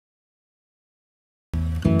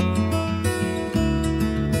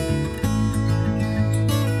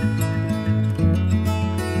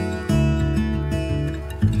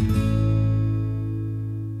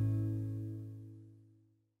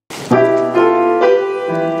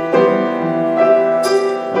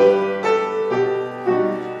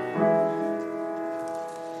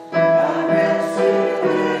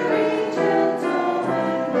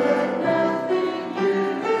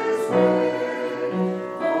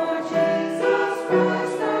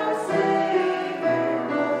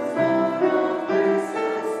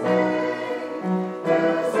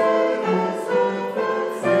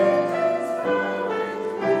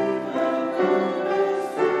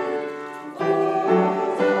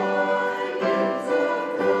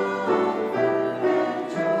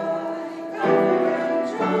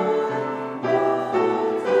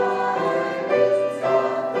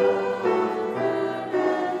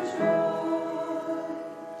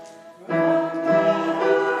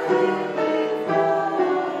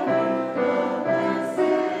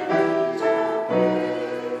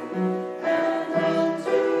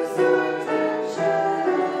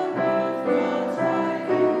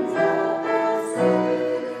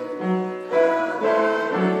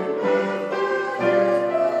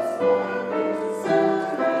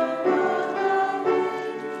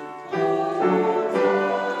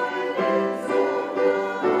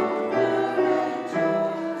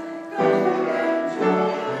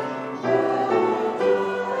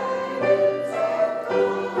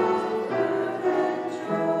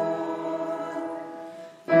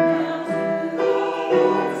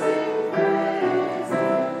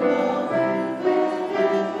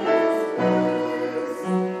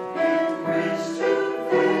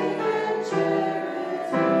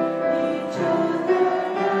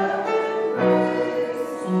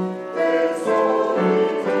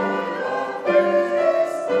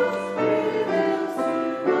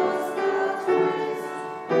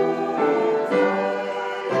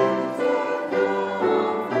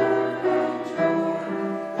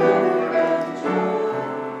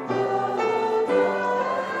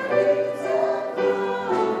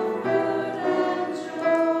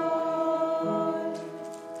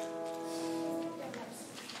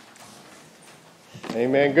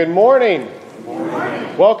Amen. Good morning. Good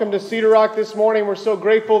morning. Welcome to Cedar Rock this morning. We're so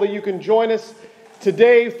grateful that you can join us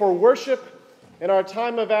today for worship in our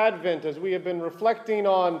time of Advent as we have been reflecting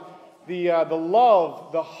on the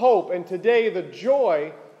love, the hope, and today the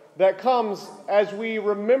joy that comes as we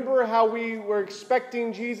remember how we were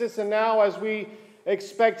expecting Jesus and now as we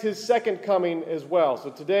expect His second coming as well. So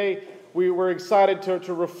today we were excited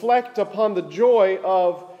to reflect upon the joy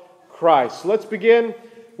of Christ. So let's begin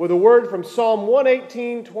with a word from Psalm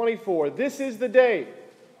 118:24. This is the day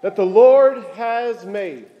that the Lord has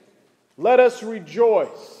made. Let us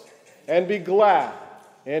rejoice and be glad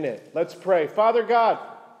in it. Let's pray. Father God,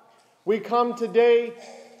 we come today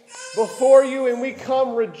before you and we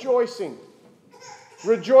come rejoicing.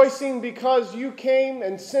 Rejoicing because you came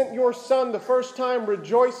and sent your Son the first time,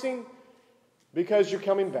 rejoicing because you're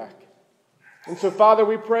coming back. And so, Father,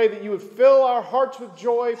 we pray that you would fill our hearts with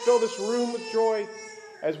joy, fill this room with joy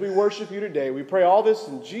as we worship you today. We pray all this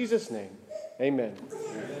in Jesus' name. Amen.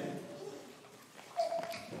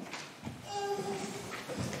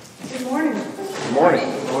 Good morning. Good morning.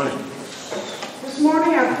 Good morning. This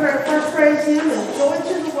morning our first praise hymn is Joy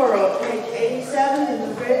to the World, page 87 in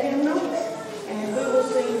the red hymnal. And we will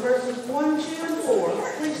sing verses 1, 2, and 4.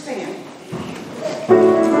 Please stand.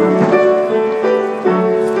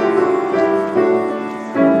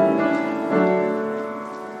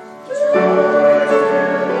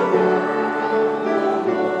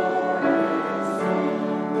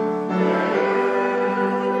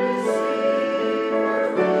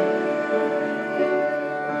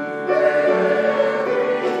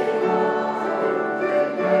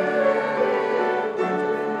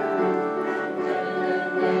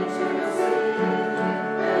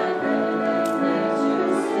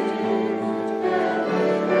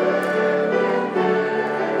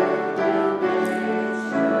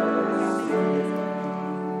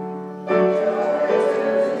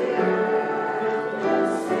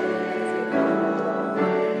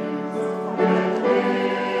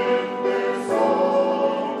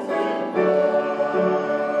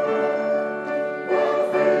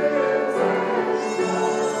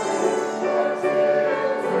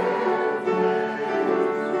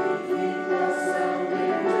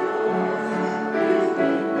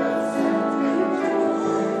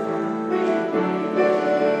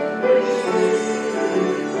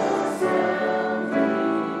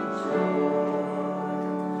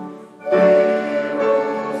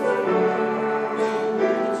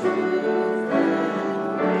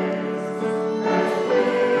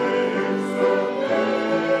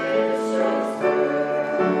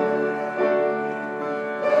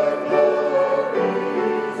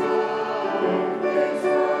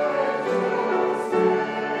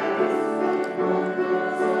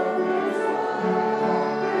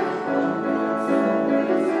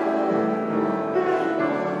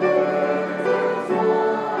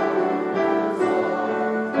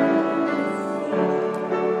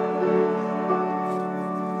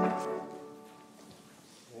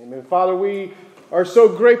 Father, we are so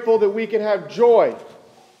grateful that we can have joy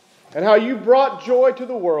and how you brought joy to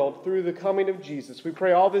the world through the coming of Jesus. We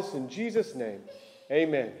pray all this in Jesus' name.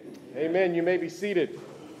 Amen. Amen. You may be seated.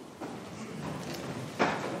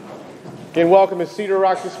 Again, welcome to Cedar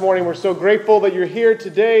Rock this morning. We're so grateful that you're here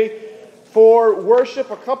today for worship.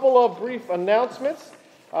 A couple of brief announcements.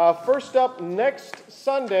 First up, next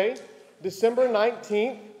Sunday, December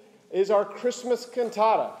 19th, is our Christmas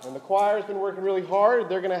cantata. And the choir has been working really hard.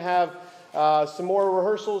 They're going to have some more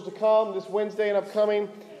rehearsals to come this Wednesday and upcoming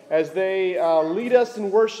as they lead us in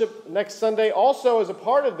worship next Sunday. Also, as a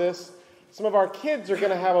part of this, some of our kids are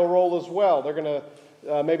going to have a role as well. They're going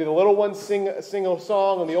to, maybe the little ones sing a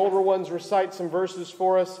song and the older ones recite some verses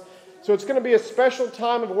for us. So it's going to be a special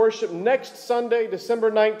time of worship next Sunday, December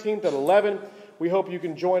 19th at 11. We hope you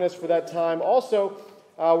can join us for that time. Also,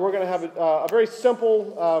 we're going to have a very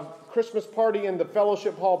simple Christmas party in the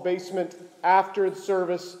fellowship hall basement after the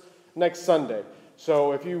service next Sunday.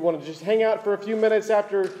 So if you want to just hang out for a few minutes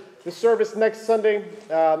after the service next Sunday,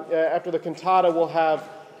 after the cantata, we'll have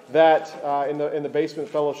that in the basement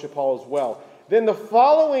fellowship hall as well. Then the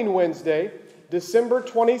following Wednesday, December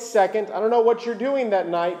 22nd, I don't know what you're doing that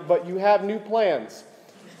night, but you have new plans.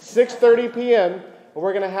 6:30 p.m.,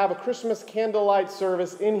 we're going to have a Christmas candlelight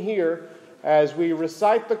service in here as we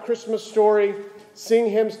recite the Christmas story, sing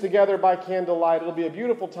hymns together by candlelight. It'll be a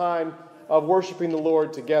beautiful time of worshiping the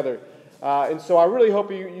Lord together. And so I really hope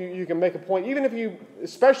you can make a point,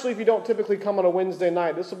 especially if you don't typically come on a Wednesday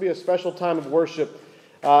night, this will be a special time of worship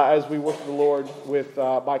as we worship the Lord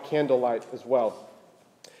by candlelight as well.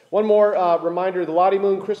 One more reminder, the Lottie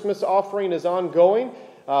Moon Christmas offering is ongoing.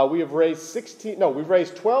 We've raised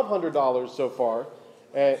 $1,200 so far.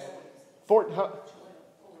 And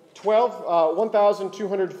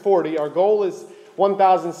 1,240. Our goal is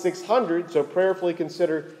 1,600, so prayerfully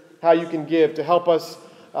consider how you can give to help us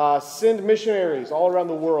send missionaries all around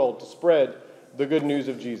the world to spread the good news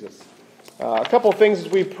of Jesus. A couple of things as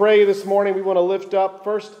we pray this morning we want to lift up.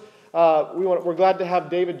 First, we're glad to have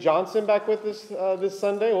David Johnson back with us this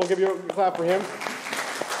Sunday. We'll give you a clap for him.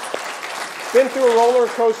 Been through a roller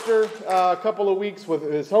coaster a couple of weeks with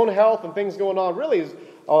his own health and things going on. Really, is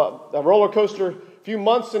a roller coaster few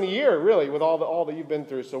months and a year, really, with all that you've been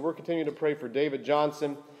through. So we're continuing to pray for David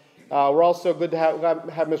Johnson. We're also good to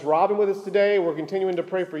have Miss Robin with us today. We're continuing to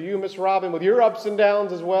pray for you, Miss Robin, with your ups and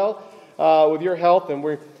downs as well, with your health. And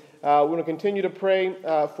we're going to continue to pray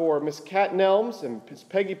for Miss Kat Nelms and Miss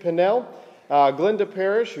Peggy Pinnell, Glenda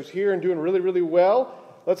Parrish, who's here and doing really, really well.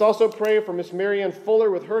 Let's also pray for Miss Marianne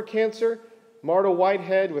Fuller with her cancer, Marta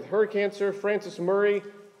Whitehead with her cancer, Frances Murray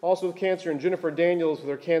also with cancer, and Jennifer Daniels with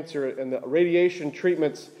her cancer and the radiation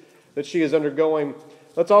treatments that she is undergoing.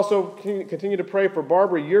 Let's also continue to pray for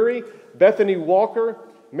Barbara Uri, Bethany Walker,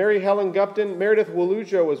 Mary Helen Gupton, Meredith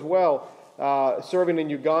Walujo as well, serving in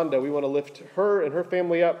Uganda. We want to lift her and her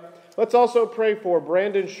family up. Let's also pray for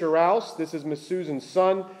Brandon Shiraus. This is Miss Susan's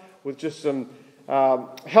son with just some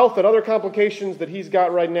health and other complications that he's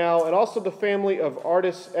got right now, and also the family of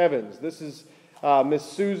Artis Evans. This is Miss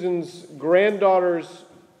Susan's granddaughter's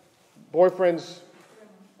boyfriend's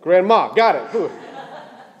grandma. Got it. Ooh.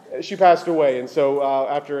 She passed away, and so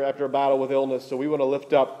after a battle with illness, so we want to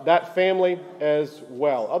lift up that family as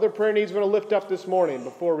well. Other prayer needs we want to lift up this morning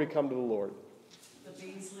before we come to the Lord. The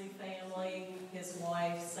Beasley family, his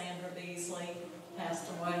wife, Sandra Beasley,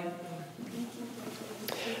 passed away.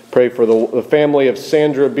 Pray for the family of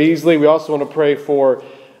Sandra Beasley. We also want to pray for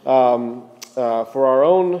our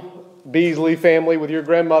own Beasley family with your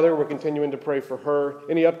grandmother. We're continuing to pray for her.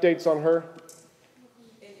 Any updates on her?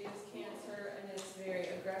 It is cancer, and it's very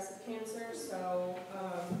aggressive cancer, so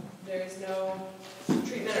there is no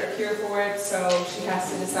treatment or cure for it, so she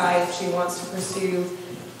has to decide if she wants to pursue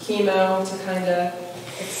chemo to kind of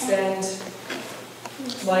extend, just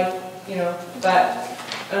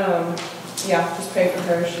pray for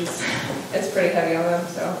her. It's pretty heavy on them,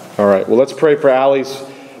 so. All right, well, let's pray for Allie's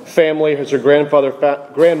family, as her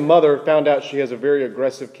grandmother found out she has a very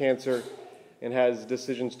aggressive cancer and has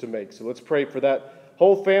decisions to make. So let's pray for that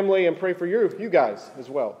whole family and pray for you guys as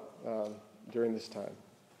well during this time.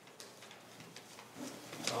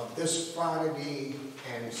 This Friday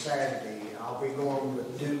and Saturday, I'll be going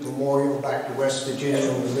with Duke Memorial back to West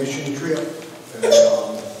Virginia on the mission trip. And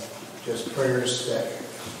just prayers that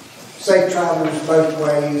safe travels both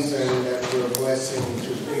ways and that we're a blessing to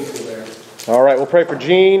the people there. All right, we'll pray for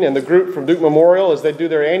Jean and the group from Duke Memorial as they do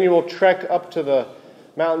their annual trek up to the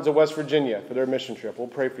mountains of West Virginia for their mission trip. We'll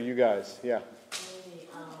pray for you guys. Yeah.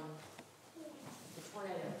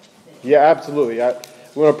 Yeah, absolutely.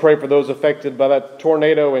 We want to pray for those affected by that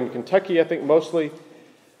tornado in Kentucky, I think mostly.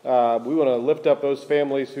 We want to lift up those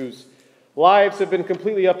families whose lives have been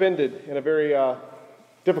completely upended in a very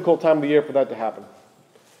difficult time of the year for that to happen.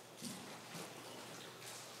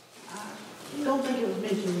 I don't think it was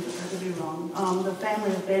mentioned, but I could be wrong. The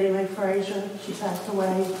family of Betty Mae Frazier, she passed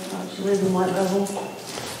away. She lived in White Level.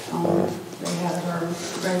 They had her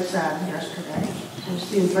graveside yesterday. So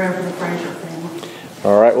just be in prayer for the Frazier family.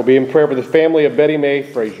 All right, we'll be in prayer for the family of Betty Mae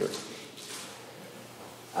Frazier.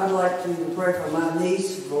 I'd like to pray for my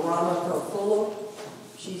niece, Veronica Fuller.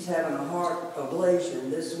 She's having a heart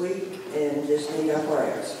ablation this week and just need our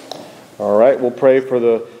prayers. All right, we'll pray for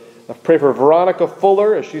Veronica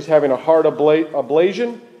Fuller as she's having a heart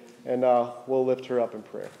ablation, and we'll lift her up in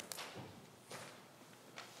prayer.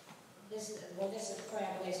 This is a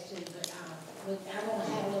prayer list too, but I'm going to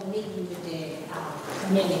have a little meeting with the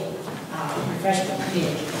committee, refreshment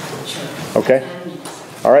committee for the church. Okay.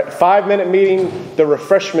 All right, 5-minute meeting, the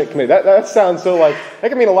refreshment committee. That sounds so like, that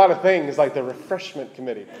can mean a lot of things, like the refreshment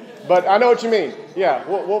committee. But I know what you mean. Yeah,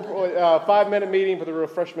 we'll 5-minute meeting for the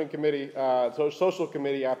refreshment committee, social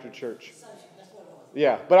committee after church.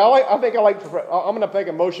 Yeah, but I'm going to make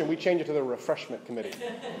a motion, we change it to the refreshment committee.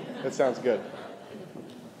 That sounds good.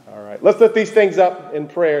 All right, let's lift these things up in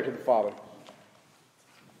prayer to the Father.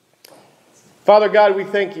 Father God, we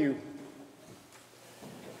thank you.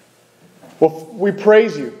 Well, we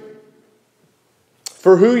praise you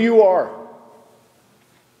for who you are.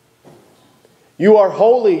 You are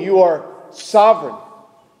holy. You are sovereign.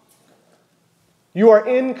 You are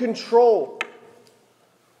in control.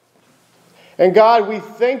 And God, we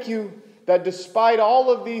thank you that despite all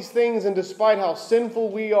of these things and despite how sinful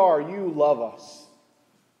we are, you love us.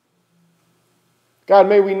 God,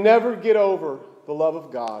 may we never get over the love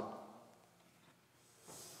of God.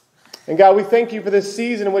 And God, we thank you for this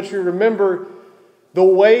season in which we remember the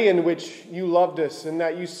way in which you loved us and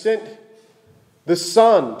that you sent the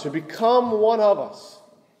Son to become one of us,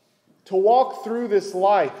 to walk through this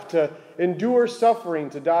life, to endure suffering,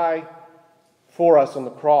 to die for us on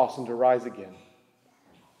the cross and to rise again.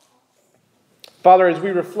 Father, as we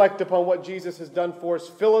reflect upon what Jesus has done for us,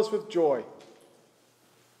 fill us with joy.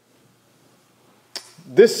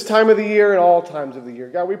 This time of the year and all times of the year.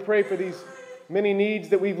 God, we pray for these many needs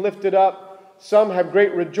that we've lifted up. Some have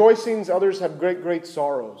great rejoicings, others have great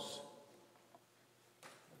sorrows.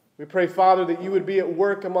 We pray, Father, that you would be at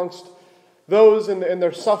work amongst those in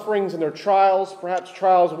their sufferings and their trials, perhaps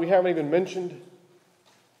trials that we haven't even mentioned.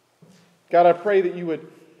 God, I pray that you would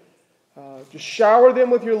just shower them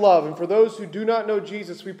with your love. And for those who do not know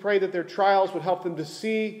Jesus, we pray that their trials would help them to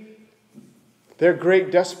see their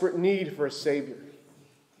great desperate need for a Savior.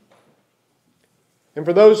 And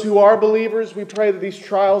for those who are believers, we pray that these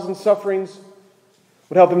trials and sufferings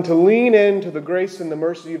would help them to lean into the grace and the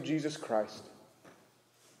mercy of Jesus Christ.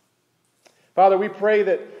 Father, we pray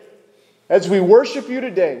that as we worship you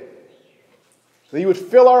today, that you would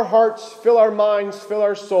fill our hearts, fill our minds, fill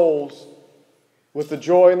our souls with the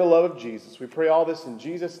joy and the love of Jesus. We pray all this in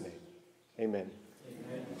Jesus' name. Amen.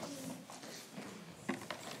 Amen.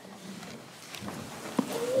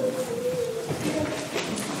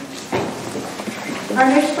 Our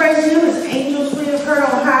next praise hymn is Angels We Have Heard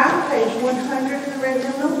on High, page 100 in the red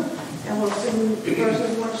hymnal, and we'll sing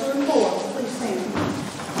verses 1, 2, and 4. Please stand.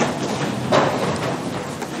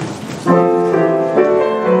 Thank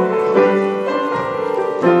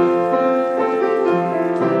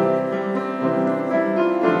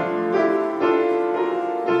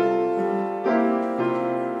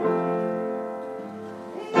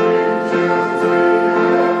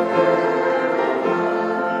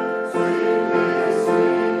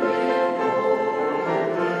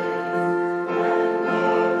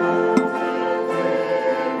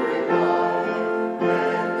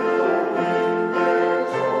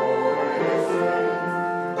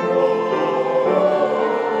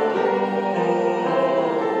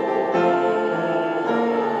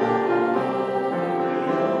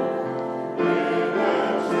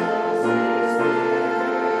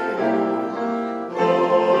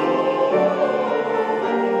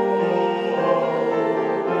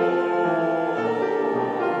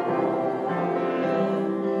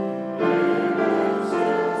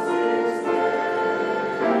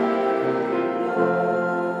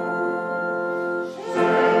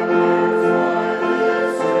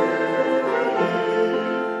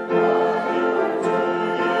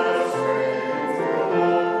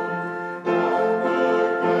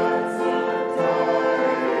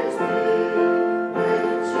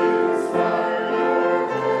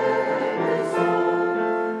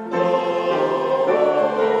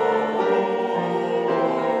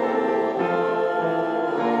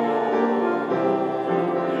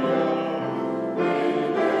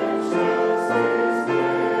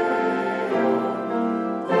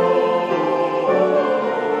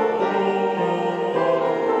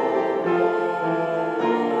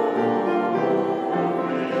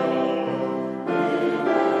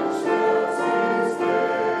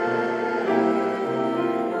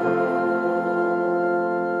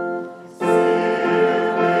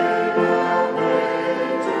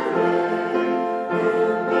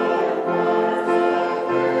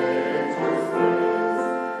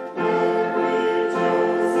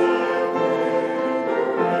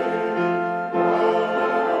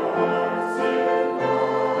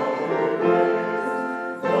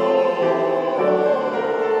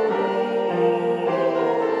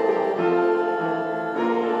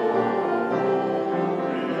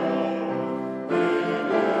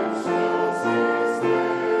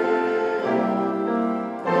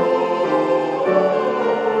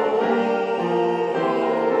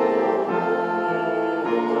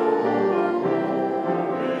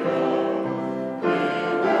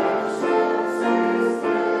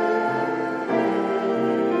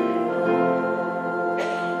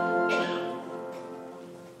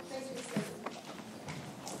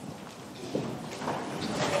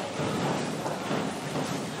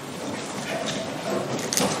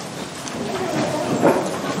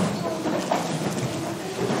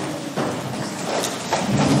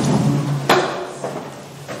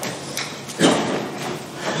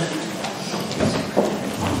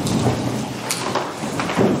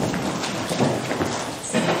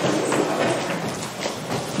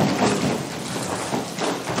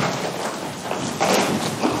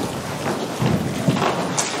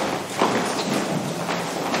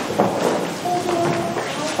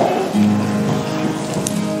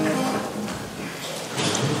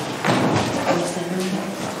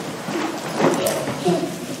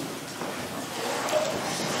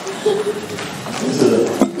This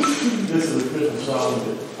is a Christmas song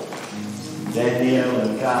that Danielle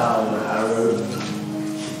and Kyle and I wrote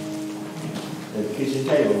at the kitchen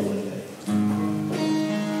table one day.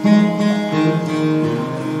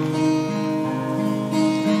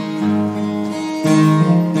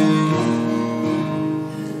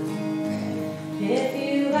 If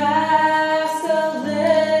you ask a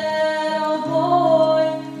little boy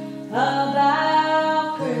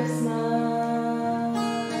about Christmas,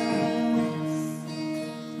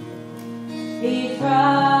 he'd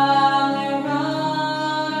probably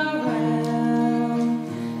run around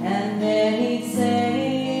and then he'd say,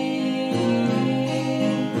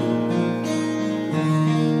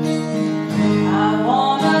 I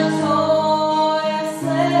want a toy, a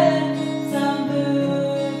sled, some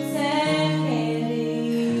boots and candy.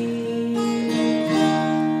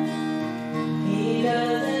 He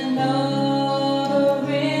doesn't know the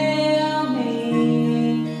real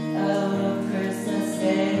meaning of Christmas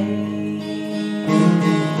Day.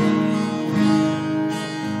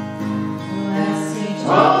 Let's teach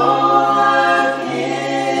all our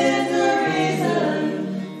kids the reason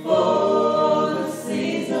for the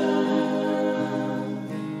season.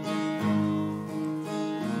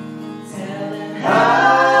 Tell them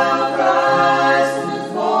how Christ was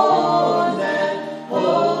born that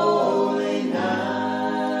holy night.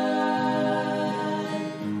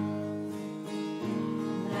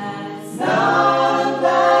 That it's not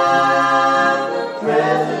about the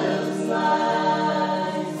presents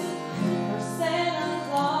lies, or Santa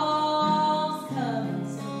Claus coming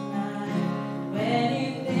tonight. When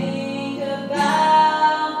you think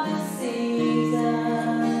about the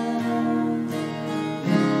season,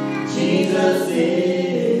 Jesus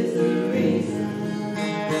is the reason.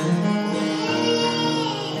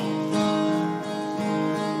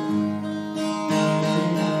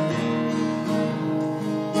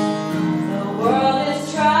 The world is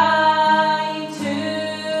trying to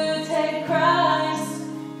take Christ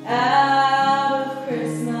out of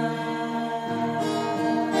Christmas.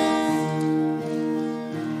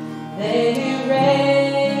 They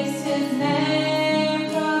erased his name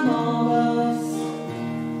from almost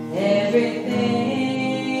everything.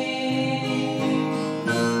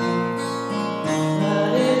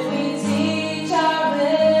 But if we teach our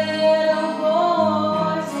little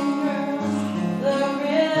boys and girls the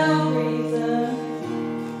real reason,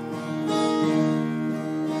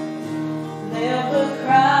 they'll put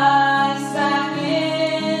Christ back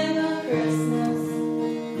in the Christmas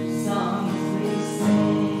songs we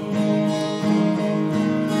sing.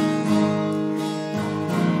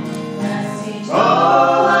 Let's teach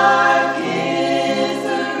all our kids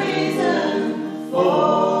the reason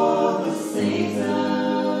for the season.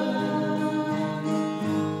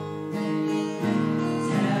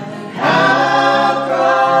 Tell them how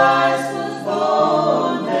Christ was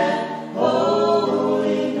born that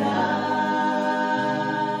holy night.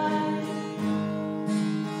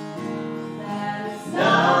 That it's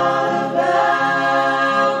not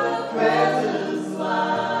about the presents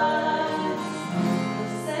lies, or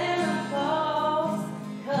Santa Claus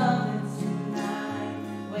coming tonight.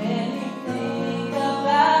 When you think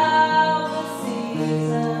about the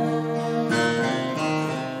season,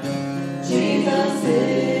 Jesus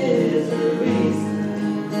is the reason.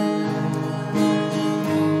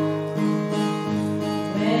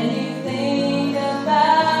 When you think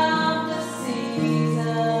about the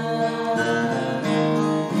season,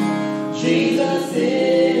 Jesus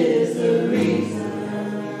is the reason.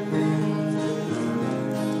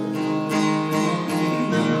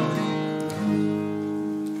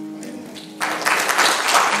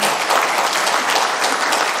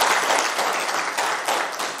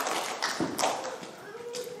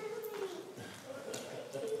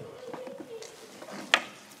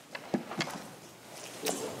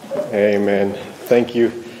 Amen. Thank you.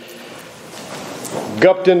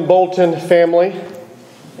 Gupton Bolton family.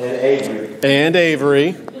 And Avery. And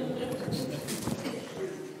Avery.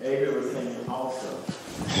 Avery was singing also.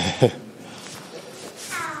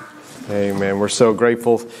 Amen. We're so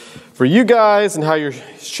grateful for you guys and how you're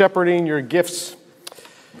shepherding your gifts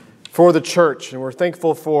for the church. And we're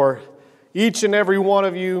thankful for each and every one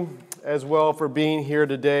of you as well for being here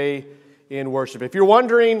today in worship. If you're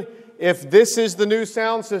wondering if this is the new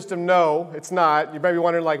sound system, no, it's not. You may be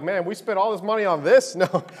wondering, like, man, we spent all this money on this?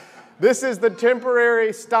 No, this is the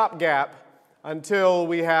temporary stopgap until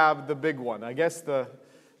we have the big one. I guess the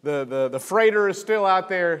freighter is still out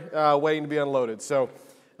there waiting to be unloaded. So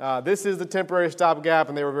this is the temporary stopgap,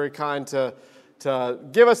 and they were very kind to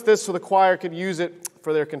give us this so the choir could use it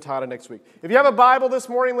for their cantata next week. If you have a Bible this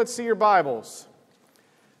morning, let's see your Bibles.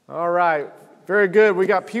 All right. Very good. We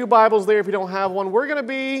got pew Bibles there if you don't have one. We're going to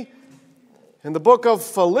be in the book of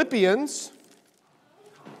Philippians,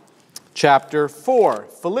 chapter 4.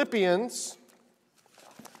 Philippians,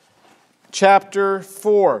 chapter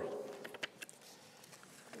 4.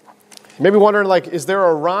 You may be wondering, is there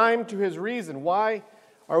a rhyme to his reason? Why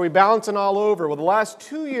are we bouncing all over? Well, the last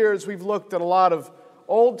 2 years we've looked at a lot of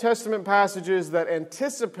Old Testament passages that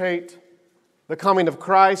anticipate the coming of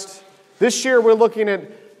Christ. This year we're looking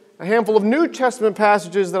at a handful of New Testament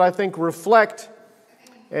passages that I think reflect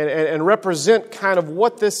and represent kind of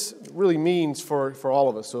what this really means for all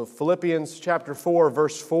of us. So Philippians chapter 4,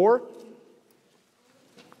 verse 4.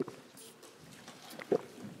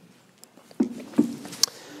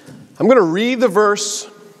 I'm going to read the verse.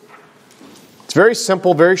 It's very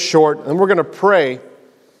simple, very short, and we're going to pray,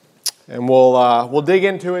 and we'll dig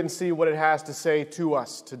into it and see what it has to say to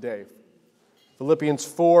us today. Philippians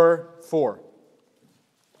 4:4.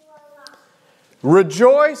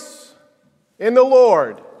 Rejoice in the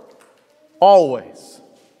Lord always.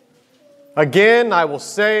 Again, I will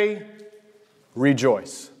say,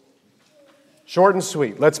 rejoice. Short and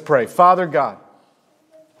sweet. Let's pray. Father God,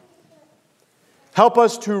 help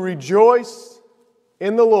us to rejoice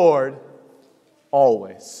in the Lord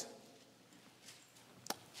always.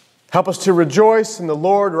 Help us to rejoice in the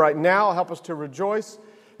Lord right now. Help us to rejoice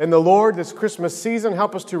in the Lord this Christmas season.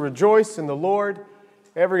 Help us to rejoice in the Lord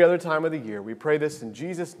every other time of the year. We pray this in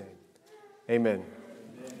Jesus' name. Amen.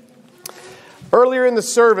 Earlier in the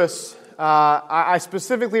service, I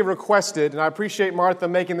specifically requested, and I appreciate Martha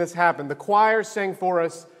making this happen, the choir sang for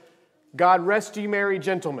us, God Rest Ye Merry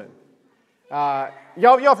Gentlemen. Y'all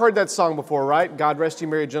have heard that song before, right? God Rest Ye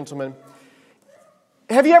Merry Gentlemen.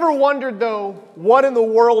 Have you ever wondered, though, what in the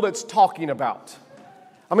world it's talking about?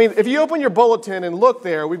 I mean, if you open your bulletin and look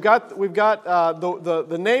there, we've got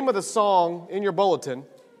the name of the song in your bulletin.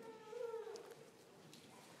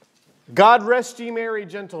 God Rest Ye Merry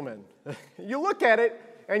Gentlemen. You look at it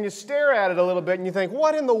and you stare at it a little bit and you think,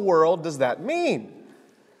 what in the world does that mean?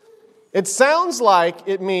 It sounds like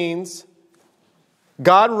it means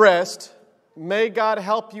God rest, may God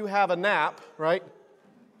help you have a nap, right?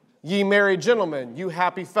 Ye merry gentlemen, you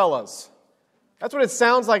happy fellas. That's what it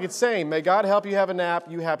sounds like it's saying. May God help you have a nap,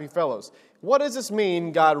 you happy fellows. What does this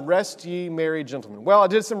mean, God rest ye merry gentlemen? Well, I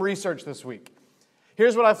did some research this week.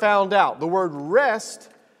 Here's what I found out. The word rest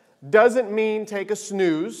doesn't mean take a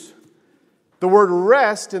snooze. The word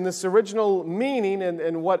rest in this original meaning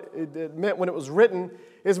and what it meant when it was written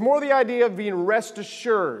is more the idea of being rest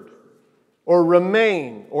assured or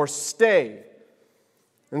remain or stay.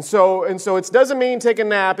 And so it doesn't mean take a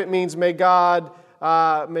nap. It means may God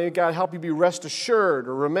help you be rest assured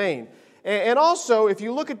or remain. And also, if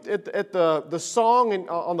you look at the song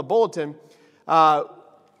on the bulletin,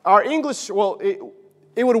 our English,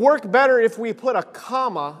 it would work better if we put a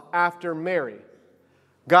comma after Mary.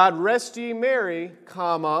 God rest ye merry,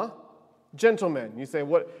 comma, gentlemen. You say,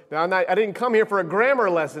 what? Now, I didn't come here for a grammar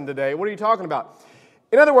lesson today. What are you talking about?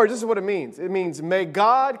 In other words, this is what it means. It means, may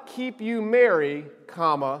God keep you merry,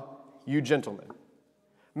 comma, you gentlemen.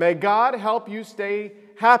 May God help you stay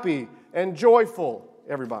happy and joyful,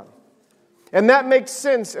 everybody. And that makes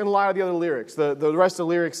sense in light of the other lyrics. The rest of the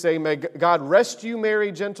lyrics say, may God rest you,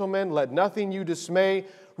 merry gentlemen, let nothing you dismay.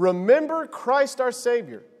 Remember Christ our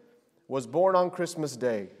Savior was born on Christmas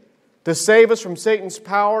Day to save us from Satan's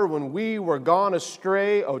power when we were gone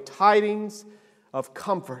astray. O tidings of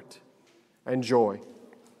comfort and joy.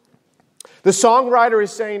 The songwriter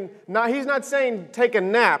is saying, he's not saying take a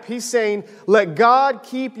nap. He's saying, let God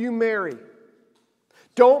keep you merry.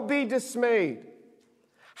 Don't be dismayed.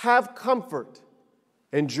 Have comfort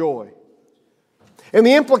and joy. And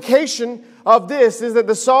the implication of this is that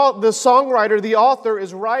the songwriter, the author,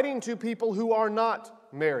 is writing to people who are not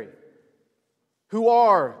merry, who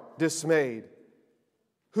are dismayed,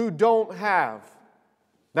 who don't have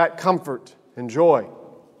that comfort and joy.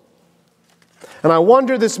 And I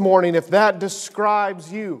wonder this morning if that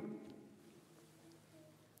describes you.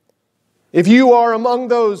 If you are among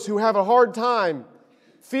those who have a hard time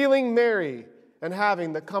feeling merry and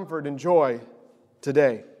having the comfort and joy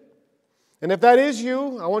today. And if that is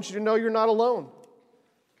you, I want you to know you're not alone.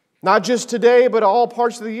 Not just today, but all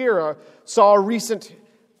parts of the year. I saw a recent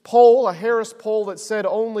poll, a Harris poll, that said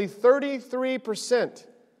only 33%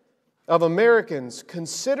 of Americans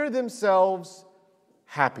consider themselves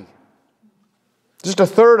happy. Just a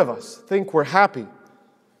third of us think we're happy.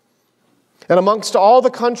 And amongst all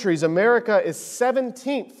the countries, America is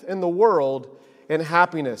 17th in the world in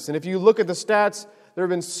happiness. And if you look at the stats, there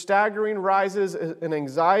have been staggering rises in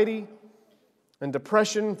anxiety and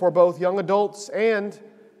depression for both young adults and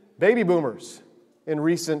baby boomers in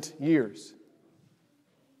recent years.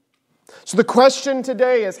 So the question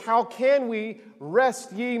today is, how can we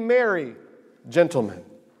rest ye merry, gentlemen?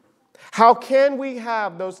 How can we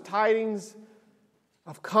have those tidings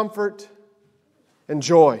of comfort and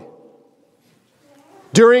joy?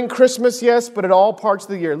 During Christmas, yes, but at all parts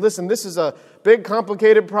of the year. Listen, this is a big,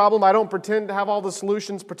 complicated problem. I don't pretend to have all the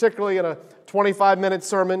solutions, particularly in a 25-minute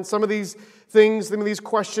sermon. Some of these things, some of these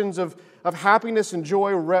questions of happiness and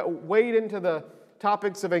joy wade into the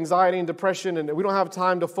topics of anxiety and depression, and we don't have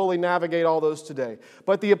time to fully navigate all those today.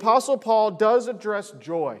 But the Apostle Paul does address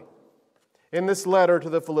joy in this letter to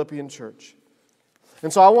the Philippian church.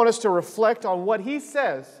 And so I want us to reflect on what he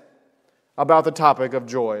says about the topic of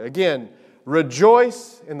joy. Again,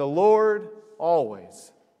 rejoice in the Lord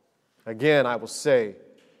always. Again, I will say,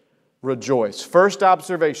 rejoice. First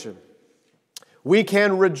observation, we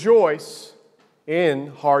can rejoice in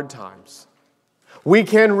hard times. We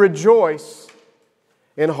can rejoice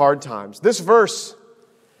in hard times. This verse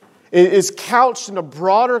is couched in a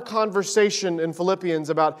broader conversation in Philippians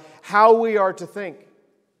about how we are to think.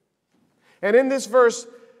 And in this verse,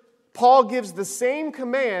 Paul gives the same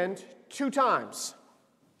command 2 times.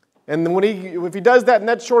 And if he does that in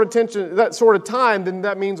that sort of time, then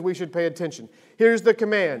that means we should pay attention. Here's the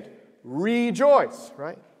command: rejoice,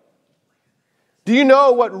 right? Do you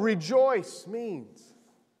know what rejoice means?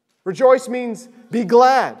 Rejoice means be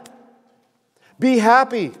glad, be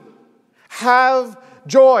happy, have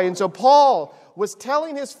joy. And so Paul was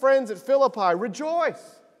telling his friends at Philippi,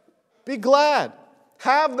 rejoice, be glad,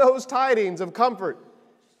 have those tidings of comfort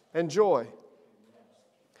and joy.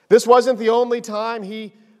 This wasn't the only time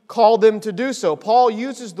he called them to do so. Paul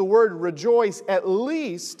uses the word rejoice at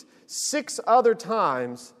least 6 other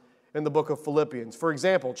times in the book of Philippians. For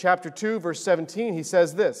example, chapter 2, verse 17, he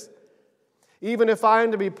says this: even if I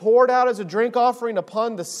am to be poured out as a drink offering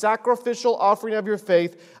upon the sacrificial offering of your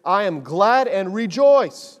faith, I am glad and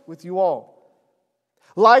rejoice with you all.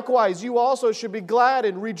 Likewise, you also should be glad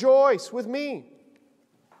and rejoice with me.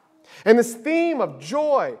 And this theme of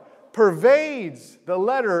joy pervades the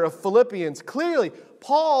letter of Philippians. Clearly,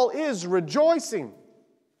 Paul is rejoicing.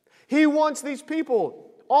 He wants these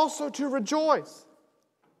people also to rejoice.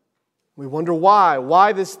 We wonder why.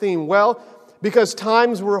 Why this theme? Well, because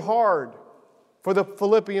times were hard for the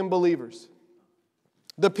Philippian believers.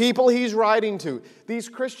 The people he's writing to, these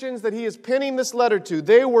Christians that he is penning this letter to,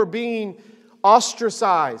 they were being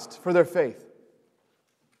ostracized for their faith.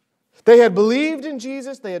 They had believed in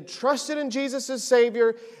Jesus, they had trusted in Jesus as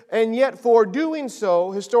Savior, and yet for doing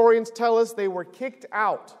so, historians tell us they were kicked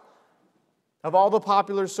out of all the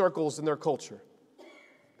popular circles in their culture.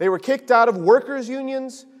 They were kicked out of workers'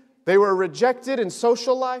 unions, they were rejected in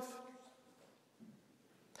social life.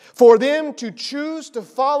 For them to choose to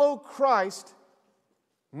follow Christ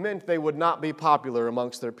meant they would not be popular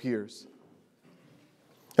amongst their peers.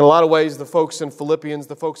 In a lot of ways, the folks in Philippians,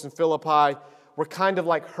 the folks in Philippi, were kind of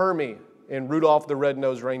like Hermie in Rudolph the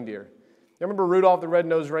Red-Nosed Reindeer. You remember Rudolph the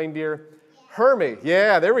Red-Nosed Reindeer? Hermie,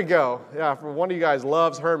 yeah, there we go. Yeah, one of you guys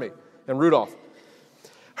loves Hermie and Rudolph.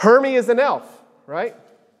 Hermie is an elf, right?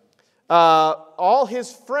 All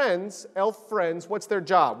his friends, elf friends, what's their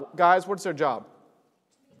job? Guys, what's their job?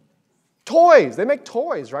 Toys. They make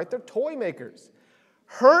toys, right? They're toy makers.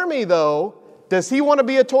 Hermie, though, does he want to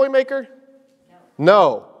be a toy maker?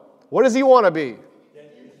 No. What does he want to be?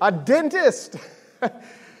 A dentist.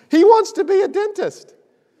 He wants to be a dentist.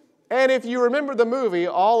 And if you remember the movie,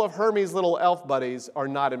 all of Hermie's little elf buddies are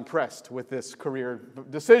not impressed with this career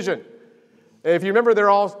decision. If you remember,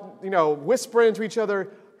 they're all, whispering to each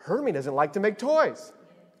other, Hermie doesn't like to make toys.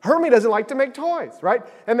 Hermie doesn't like to make toys, right?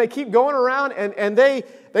 And they keep going around and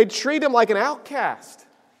they treat him like an outcast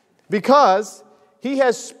because he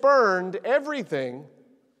has spurned everything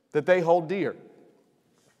that they hold dear.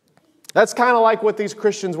 That's kind of like what these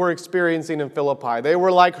Christians were experiencing in Philippi. They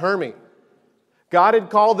were like Hermie. God had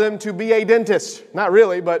called them to be a dentist. Not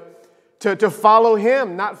really, but to follow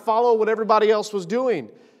Him, not follow what everybody else was doing.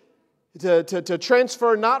 To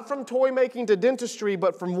transfer not from toy making to dentistry,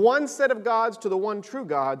 but from one set of gods to the one true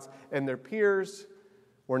gods, and their peers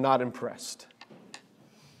were not impressed.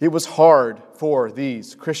 It was hard for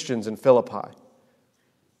these Christians in Philippi.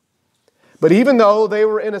 But even though they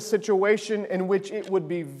were in a situation in which it would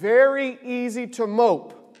be very easy to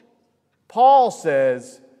mope, Paul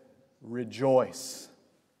says, rejoice.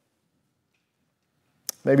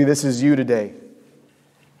 Maybe this is you today.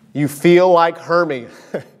 You feel like Hermie.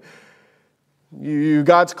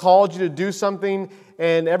 God's called you to do something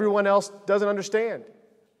and everyone else doesn't understand.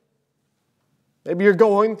 Maybe you're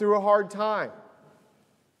going through a hard time.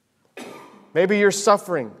 Maybe you're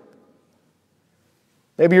suffering.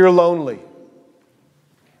 Maybe you're lonely.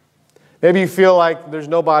 Maybe you feel like there's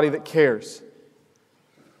nobody that cares.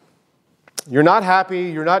 You're not happy,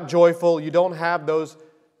 you're not joyful, you don't have those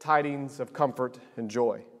tidings of comfort and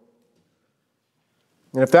joy.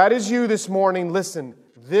 And if that is you this morning, listen,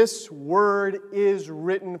 this word is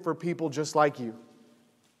written for people just like you.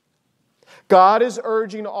 God is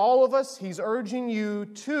urging all of us, He's urging you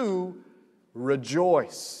to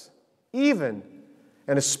rejoice, even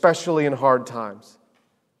and especially in hard times.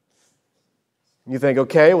 You think,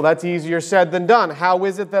 okay, well that's easier said than done. How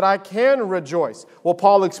is it that I can rejoice? Well,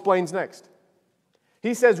 Paul explains next.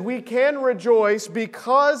 He says we can rejoice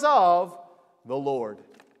because of the Lord.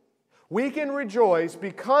 We can rejoice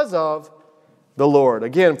because of the Lord.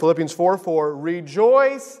 Again, Philippians 4:4,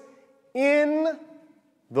 rejoice in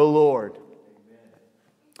the Lord.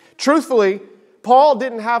 Truthfully, Paul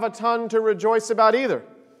didn't have a ton to rejoice about either.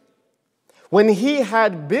 When he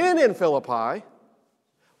had been in Philippi,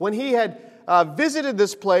 when he had visited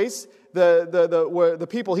this place, the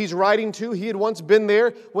people he's writing to, he had once been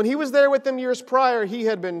there. When he was there with them years prior, he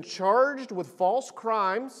had been charged with false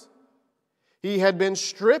crimes. He had been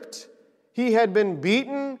stripped. He had been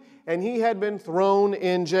beaten. And he had been thrown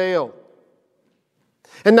in jail.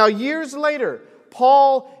 And now years later,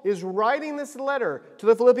 Paul is writing this letter to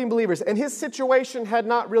the Philippian believers, and his situation had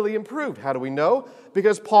not really improved. How do we know?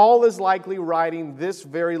 Because Paul is likely writing this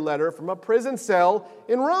very letter from a prison cell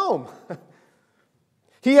in Rome.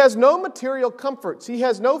 He has no material comforts. He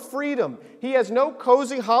has no freedom. He has no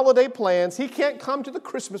cozy holiday plans. He can't come to the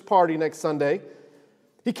Christmas party next Sunday.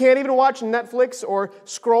 He can't even watch Netflix or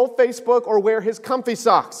scroll Facebook or wear his comfy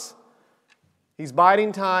socks. He's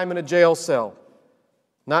biding time in a jail cell,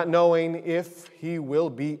 not knowing if he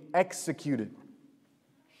will be executed.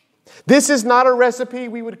 This is not a recipe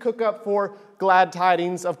we would cook up for glad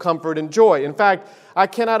tidings of comfort and joy. In fact, I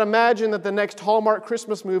cannot imagine that the next Hallmark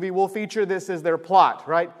Christmas movie will feature this as their plot,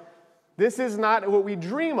 right? This is not what we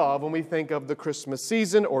dream of when we think of the Christmas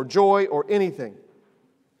season or joy or anything.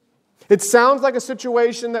 It sounds like a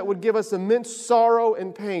situation that would give us immense sorrow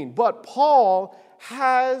and pain, but Paul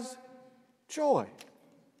has joy.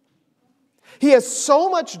 He has so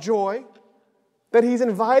much joy that he's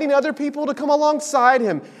inviting other people to come alongside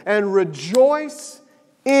him and rejoice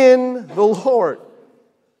in the Lord.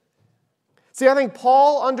 See, I think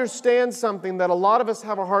Paul understands something that a lot of us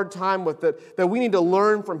have a hard time with, that we need to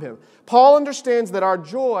learn from him. Paul understands that our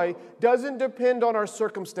joy doesn't depend on our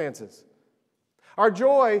circumstances. Our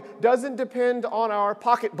joy doesn't depend on our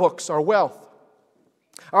pocketbooks, our wealth.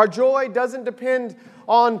 Our joy doesn't depend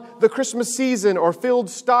on the Christmas season or filled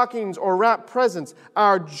stockings or wrapped presents.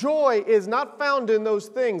 Our joy is not found in those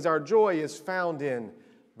things. Our joy is found in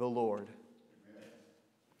the Lord.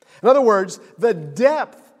 In other words, the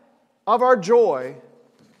depth of our joy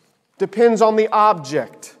depends on the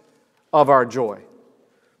object of our joy.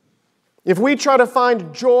 If we try to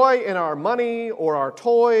find joy in our money or our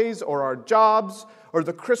toys or our jobs or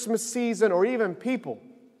the Christmas season or even people,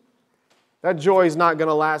 that joy is not going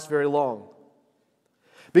to last very long.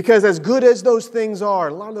 Because as good as those things are,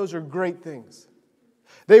 a lot of those are great things,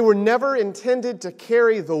 they were never intended to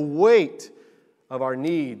carry the weight of our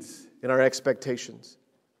needs and our expectations.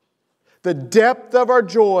 The depth of our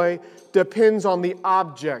joy depends on the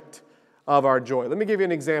object of our joy. Let me give you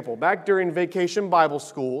an example. Back during Vacation Bible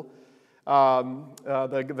School,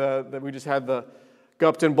 we just had the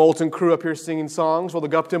Gupton Bolton crew up here singing songs. Well, the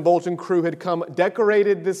Gupton Bolton crew had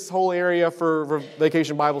decorated this whole area for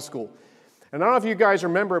Vacation Bible School. And I don't know if you guys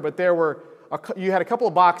remember, but you had a couple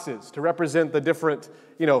of boxes to represent the different,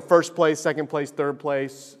 first place, second place, third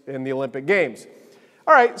place in the Olympic Games.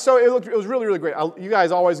 All right, so it was really, really great. You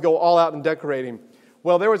guys always go all out in decorating.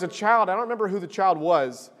 Well, there was a child, I don't remember who the child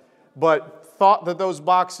was, but thought that those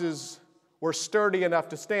boxes were sturdy enough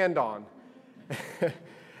to stand on.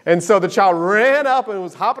 And so the child ran up and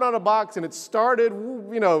was hopping on a box, and it started,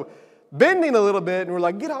 bending a little bit, and we're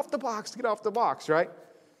like, get off the box, right?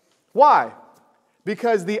 Why?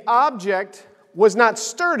 Because the object was not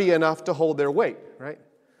sturdy enough to hold their weight, right?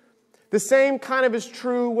 The same kind of is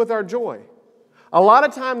true with our joy. A lot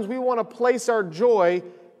of times we want to place our joy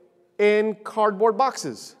in cardboard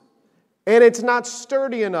boxes, and it's not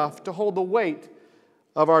sturdy enough to hold the weight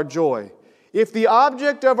of our joy. If the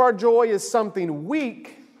object of our joy is something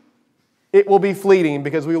weak, it will be fleeting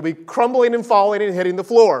because we will be crumbling and falling and hitting the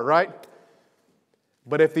floor, right?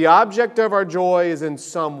 But if the object of our joy is in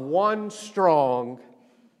someone strong,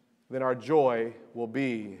 then our joy will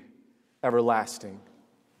be everlasting.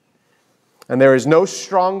 And there is no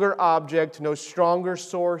stronger object, no stronger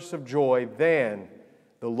source of joy than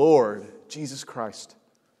the Lord Jesus Christ.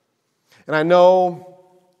 And I know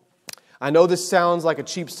I know this sounds like a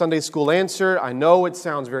cheap Sunday school answer. I know it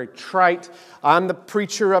sounds very trite. I'm the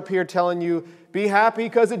preacher up here telling you, be happy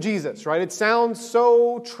because of Jesus, right? It sounds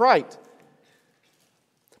so trite.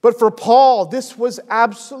 But for Paul, this was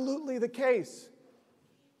absolutely the case.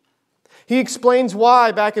 He explains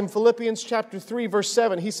why back in Philippians chapter 3, verse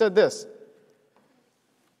 7. He said this.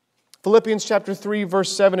 Philippians chapter 3,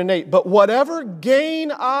 verse 7 and 8. But whatever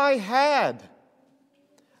gain I had,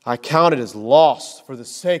 I count it as loss for the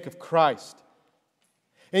sake of Christ.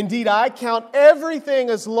 Indeed, I count everything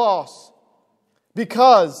as loss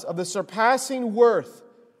because of the surpassing worth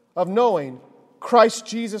of knowing Christ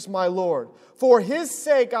Jesus my Lord. For His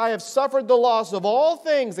sake I have suffered the loss of all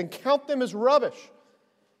things and count them as rubbish,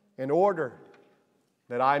 in order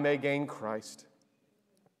that I may gain Christ.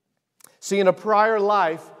 See, in a prior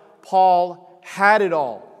life, Paul had it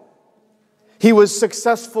all. He was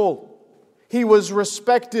successful. He was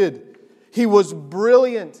respected. He was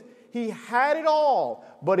brilliant. He had it all,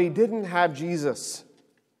 but he didn't have Jesus.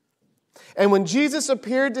 And when Jesus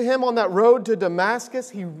appeared to him on that road to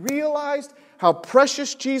Damascus, he realized how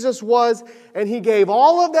precious Jesus was, and he gave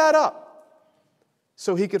all of that up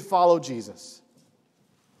so he could follow Jesus.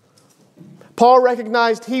 Paul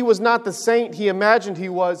recognized he was not the saint he imagined he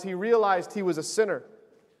was. He realized he was a sinner.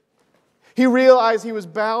 He realized he was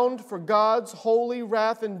bound for God's holy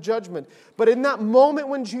wrath and judgment. But in that moment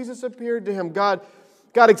when Jesus appeared to him, God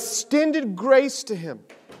extended grace to him.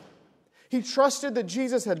 He trusted that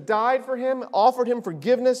Jesus had died for him, offered him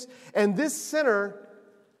forgiveness, and this sinner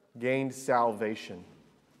gained salvation.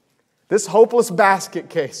 This hopeless basket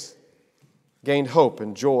case gained hope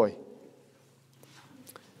and joy.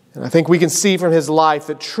 And I think we can see from his life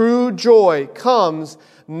that true joy comes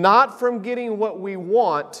not from getting what we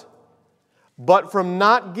want, but from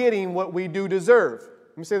not getting what we do deserve.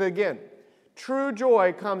 Let me say that again. True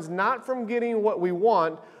joy comes not from getting what we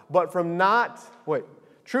want, but from not...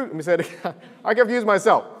 let me say it again. I confuse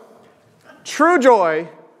myself. True joy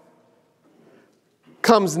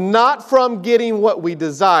comes not from getting what we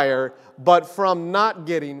desire, but from not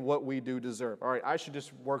getting what we do deserve. All right, I should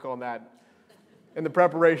just work on that. In the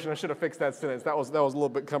preparation, I should have fixed that sentence. That was a little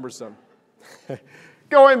bit cumbersome.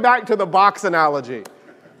 Going back to the box analogy.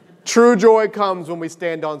 True joy comes when we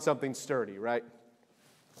stand on something sturdy, right?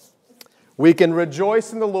 We can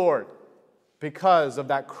rejoice in the Lord because of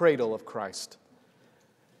that cradle of Christ.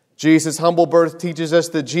 Jesus' humble birth teaches us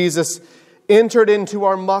that Jesus entered into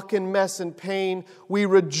our muck and mess and pain. We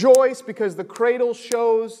rejoice because the cradle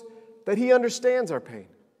shows that He understands our pain.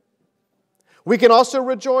 We can also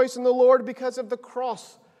rejoice in the Lord because of the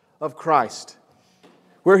cross of Christ,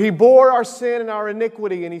 where He bore our sin and our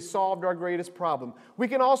iniquity and He solved our greatest problem. We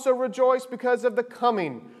can also rejoice because of the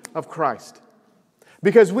coming of Christ,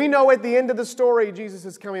 because we know at the end of the story Jesus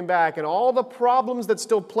is coming back, and all the problems that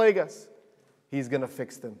still plague us, He's going to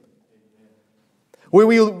fix them. When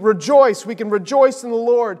we rejoice, we can rejoice in the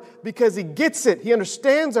Lord because He gets it. He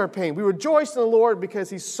understands our pain. We rejoice in the Lord because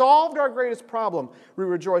He solved our greatest problem. We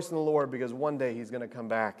rejoice in the Lord because one day He's going to come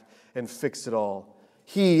back and fix it all.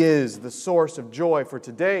 He is the source of joy for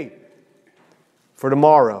today, for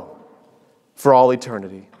tomorrow, for all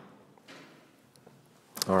eternity.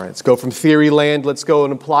 All right, let's go from theory land. Let's go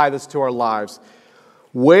and apply this to our lives.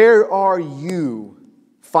 Where are you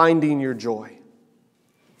finding your joy?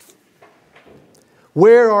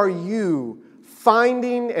 Where are you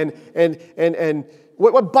finding and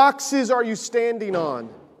what boxes are you standing on?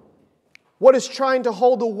 What is trying to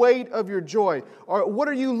hold the weight of your joy? Or what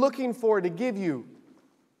are you looking for to give you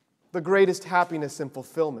the greatest happiness and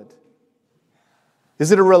fulfillment?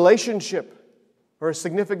 Is it a relationship or a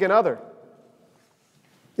significant other?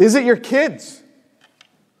 Is it your kids?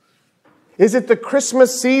 Is it the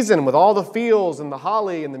Christmas season with all the feels and the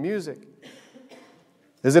holly and the music?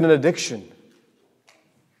 Is it an addiction?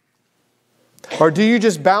 Or do you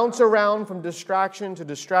just bounce around from distraction to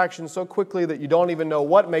distraction so quickly that you don't even know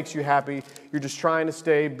what makes you happy? You're just trying to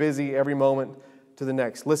stay busy every moment to the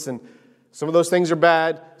next. Listen, some of those things are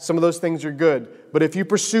bad, some of those things are good. But if you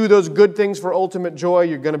pursue those good things for ultimate joy,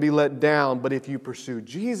 you're going to be let down. But if you pursue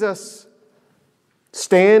Jesus,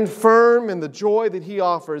 stand firm in the joy that He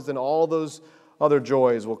offers, then all those other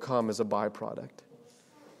joys will come as a byproduct.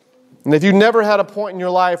 And if you've never had a point in your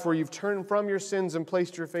life where you've turned from your sins and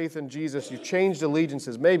placed your faith in Jesus, you've changed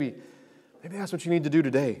allegiances, maybe that's what you need to do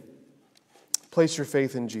today. Place your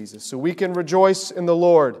faith in Jesus so we can rejoice in the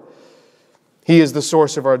Lord. He is the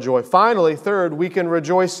source of our joy. Finally, third, we can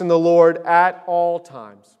rejoice in the Lord at all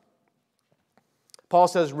times. Paul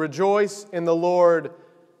says, rejoice in the Lord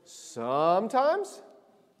sometimes.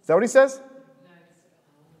 Is that what he says?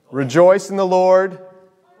 Rejoice in the Lord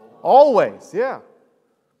always. Yeah.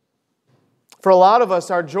 For a lot of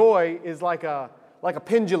us, our joy is like a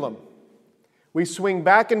pendulum. We swing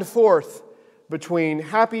back and forth between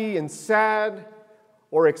happy and sad,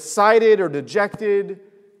 or excited or dejected,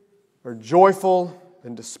 or joyful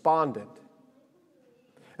and despondent.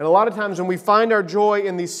 And a lot of times when we find our joy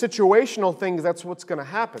in these situational things, that's what's going to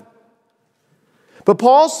happen. But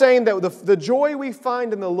Paul's saying that the joy we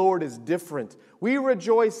find in the Lord is different. We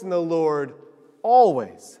rejoice in the Lord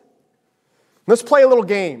always. Let's play a little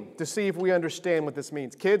game to see if we understand what this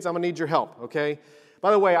means. Kids, I'm going to need your help, okay?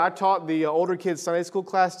 By the way, I taught the older kids Sunday school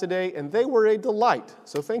class today, and they were a delight.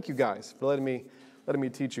 So thank you guys for letting me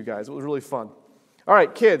teach you guys. It was really fun. All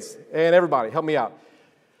right, kids and everybody, help me out.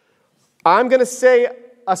 I'm going to say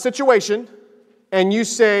a situation, and you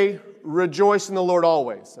say, rejoice in the Lord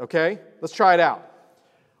always, okay? Let's try it out.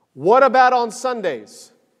 What about on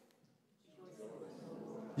Sundays?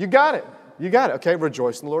 You got it. Okay,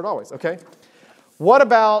 rejoice in the Lord always, okay? What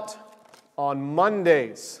about on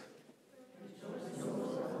Mondays?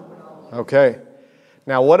 Okay.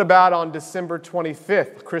 Now, what about on December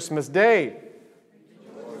 25th, Christmas Day?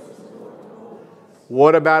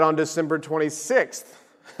 What about on December 26th,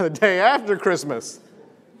 the day after Christmas?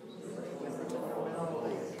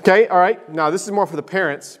 Okay, all right. Now, this is more for the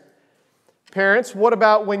parents. Parents, what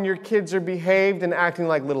about when your kids are behaved and acting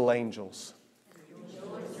like little angels?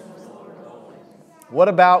 What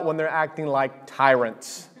about when they're acting like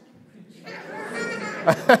tyrants?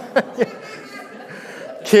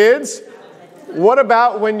 Kids, what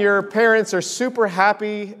about when your parents are super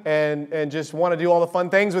happy and just want to do all the fun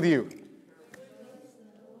things with you?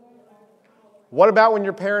 What about when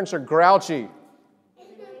your parents are grouchy?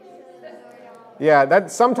 Yeah,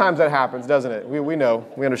 sometimes that happens, doesn't it? We know,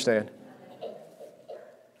 we understand.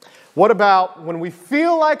 What about when we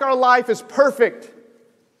feel like our life is perfect?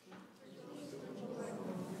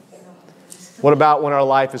 What about when our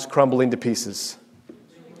life is crumbling to pieces?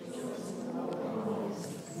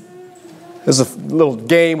 This is a little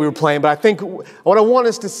game we were playing, but I think what I want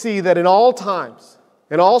us to see that in all times,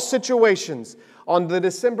 in all situations, on the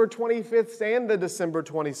December 25th and the December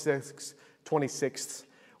 26th,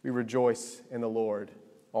 we rejoice in the Lord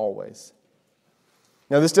always.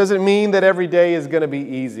 Now, this doesn't mean that every day is going to be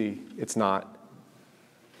easy. It's not.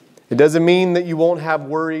 It doesn't mean that you won't have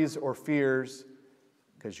worries or fears,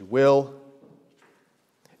 because you will.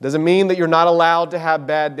 It doesn't mean that you're not allowed to have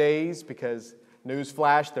bad days, because,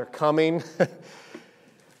 newsflash, they're coming.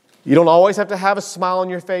 You don't always have to have a smile on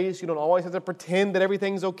your face. You don't always have to pretend that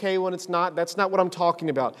everything's okay when it's not. That's not what I'm talking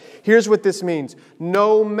about. Here's what this means.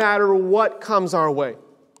 No matter what comes our way,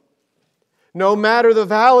 no matter the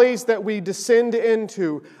valleys that we descend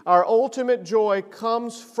into, our ultimate joy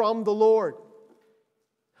comes from the Lord.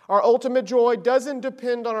 Our ultimate joy doesn't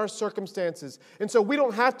depend on our circumstances. And so we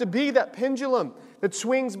don't have to be that pendulum that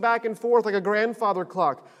swings back and forth like a grandfather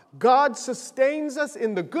clock. God sustains us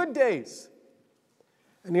in the good days.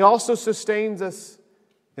 And He also sustains us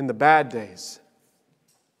in the bad days.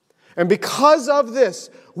 And because of this,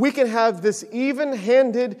 we can have this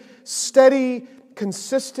even-handed, steady,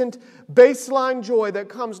 consistent, baseline joy that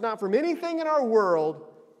comes not from anything in our world,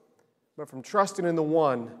 but from trusting in the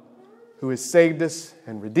one who has saved us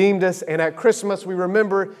and redeemed us, and at Christmas, we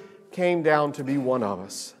remember, came down to be one of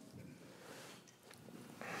us.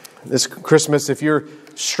 This Christmas, if you're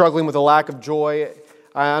struggling with a lack of joy,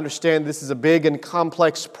 I understand this is a big and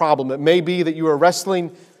complex problem. It may be that you are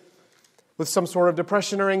wrestling with some sort of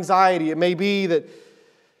depression or anxiety. It may be that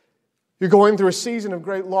you're going through a season of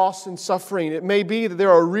great loss and suffering. It may be that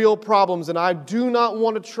there are real problems, and I do not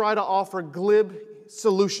want to try to offer glib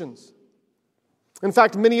solutions. In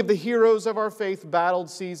fact, many of the heroes of our faith battled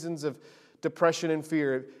seasons of depression and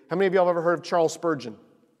fear. How many of y'all have ever heard of Charles Spurgeon,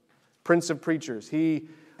 Prince of Preachers? He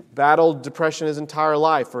battled depression his entire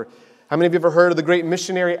life. Or how many of you have ever heard of the great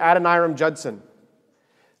missionary Adoniram Judson?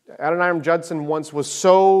 Adoniram Judson once was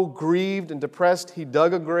so grieved and depressed, he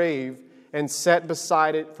dug a grave and sat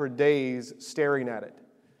beside it for days staring at it.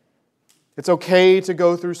 It's okay to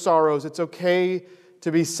go through sorrows. It's okay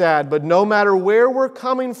to be sad. But no matter where we're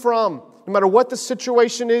coming from, no matter what the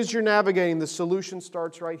situation is you're navigating, the solution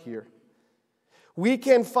starts right here. We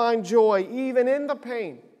can find joy even in the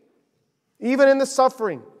pain, even in the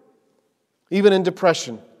suffering, even in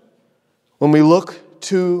depression, when we look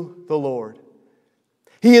to the Lord.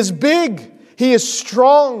 He is big. He is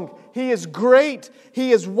strong. He is great.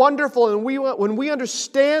 He is wonderful. And when we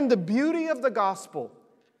understand the beauty of the gospel,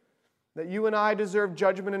 that you and I deserve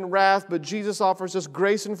judgment and wrath, but Jesus offers us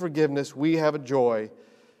grace and forgiveness, we have a joy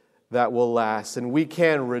that will last. And we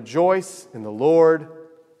can rejoice in the Lord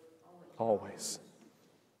always.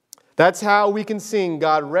 That's how we can sing,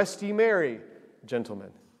 God rest ye merry,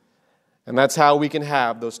 gentlemen. And that's how we can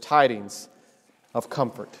have those tidings of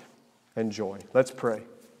comfort and joy. Let's pray.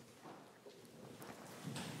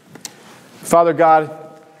 Father God,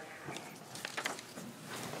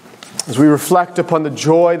 as we reflect upon the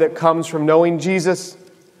joy that comes from knowing Jesus,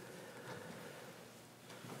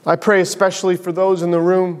 I pray especially for those in the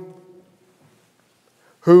room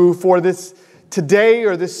who for this today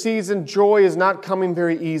or this season, joy is not coming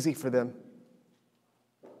very easy for them.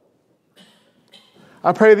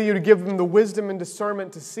 I pray that you would give them the wisdom and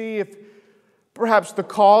discernment to see if perhaps the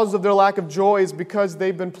cause of their lack of joy is because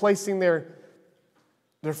they've been placing their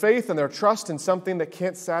faith and their trust in something that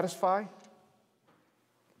can't satisfy.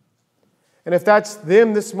 And if that's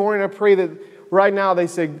them this morning, I pray that right now they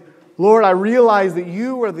say, Lord, I realize that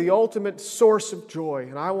you are the ultimate source of joy,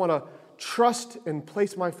 and I want to trust and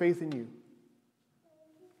place my faith in you.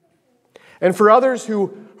 And for others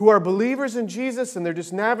who are believers in Jesus and they're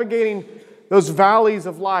just navigating those valleys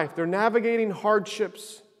of life, they're navigating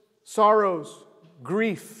hardships, sorrows,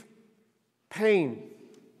 grief, pain.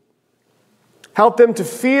 Help them to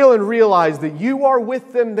feel and realize that you are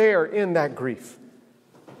with them there in that grief.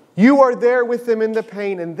 You are there with them in the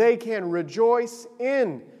pain, and they can rejoice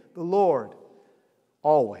in the Lord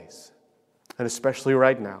always, and especially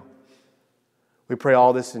right now. We pray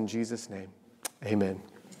all this in Jesus' name. Amen.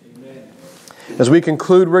 Amen. As we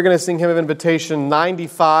conclude, we're going to sing Hymn of Invitation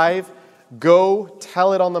 95, Go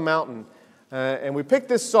Tell It on the Mountain. And we picked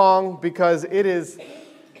this song because it is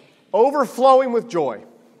overflowing with joy.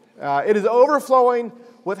 It is overflowing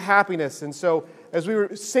with happiness. And so as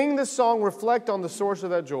we sing this song, reflect on the source of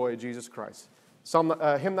that joy, Jesus Christ.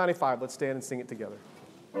 Hymn 95, let's stand and sing it together.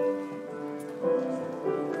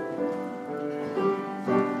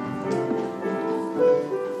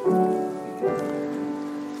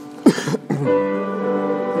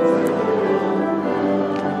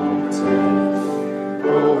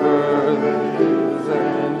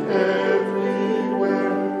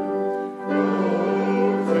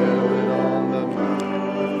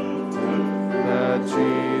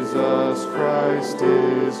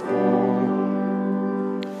 Is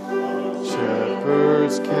born.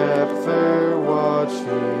 Shepherds kept their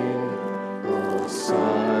watching, a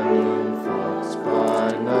silent fox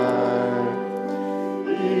by night.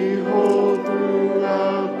 Behold,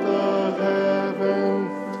 throughout the heaven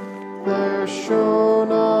there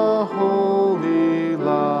shone a holy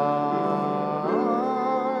light.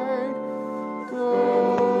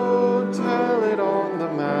 Go tell it on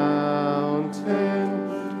the mountain,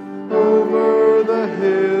 over the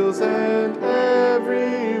hills and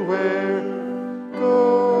everywhere.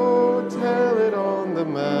 Go tell it on the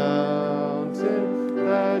mountain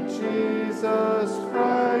that Jesus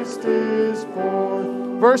Christ is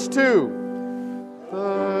born. Verse 2.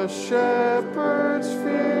 The shepherds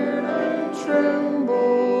feared and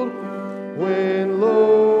trembled when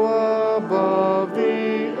low above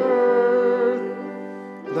the earth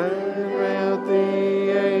there ran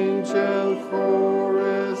the angel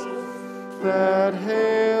chorus that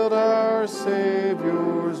hailed our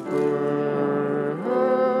Savior's birth.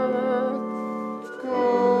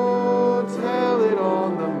 Go tell it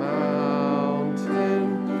on the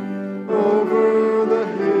mountain, over the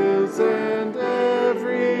hills and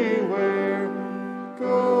everywhere.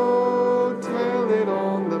 Go tell it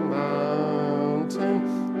on the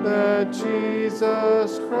mountain that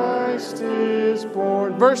Jesus Christ is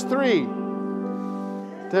born. Verse 3.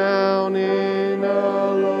 Down in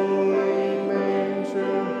a lowly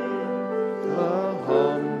manger, the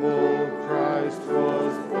humble Christ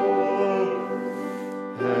was born,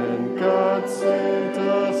 and God sent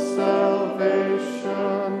us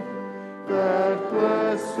salvation, that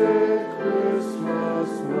blessed Christmas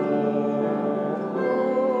morn.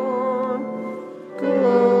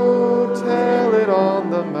 Go tell it on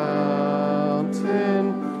the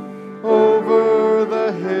mountain, over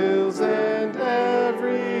the hills and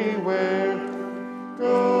everywhere.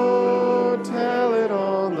 Go tell it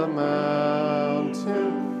on the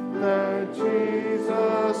mountain that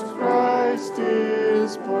Jesus Christ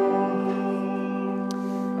is born.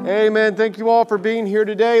 Amen. Thank you all for being here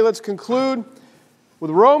today. Let's conclude with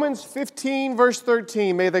Romans 15, verse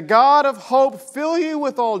 13. May the God of hope fill you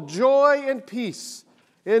with all joy and peace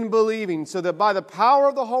in believing, so that by the power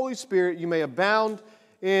of the Holy Spirit you may abound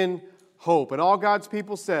in hope. And all God's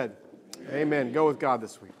people said, Amen. Go with God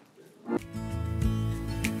this week.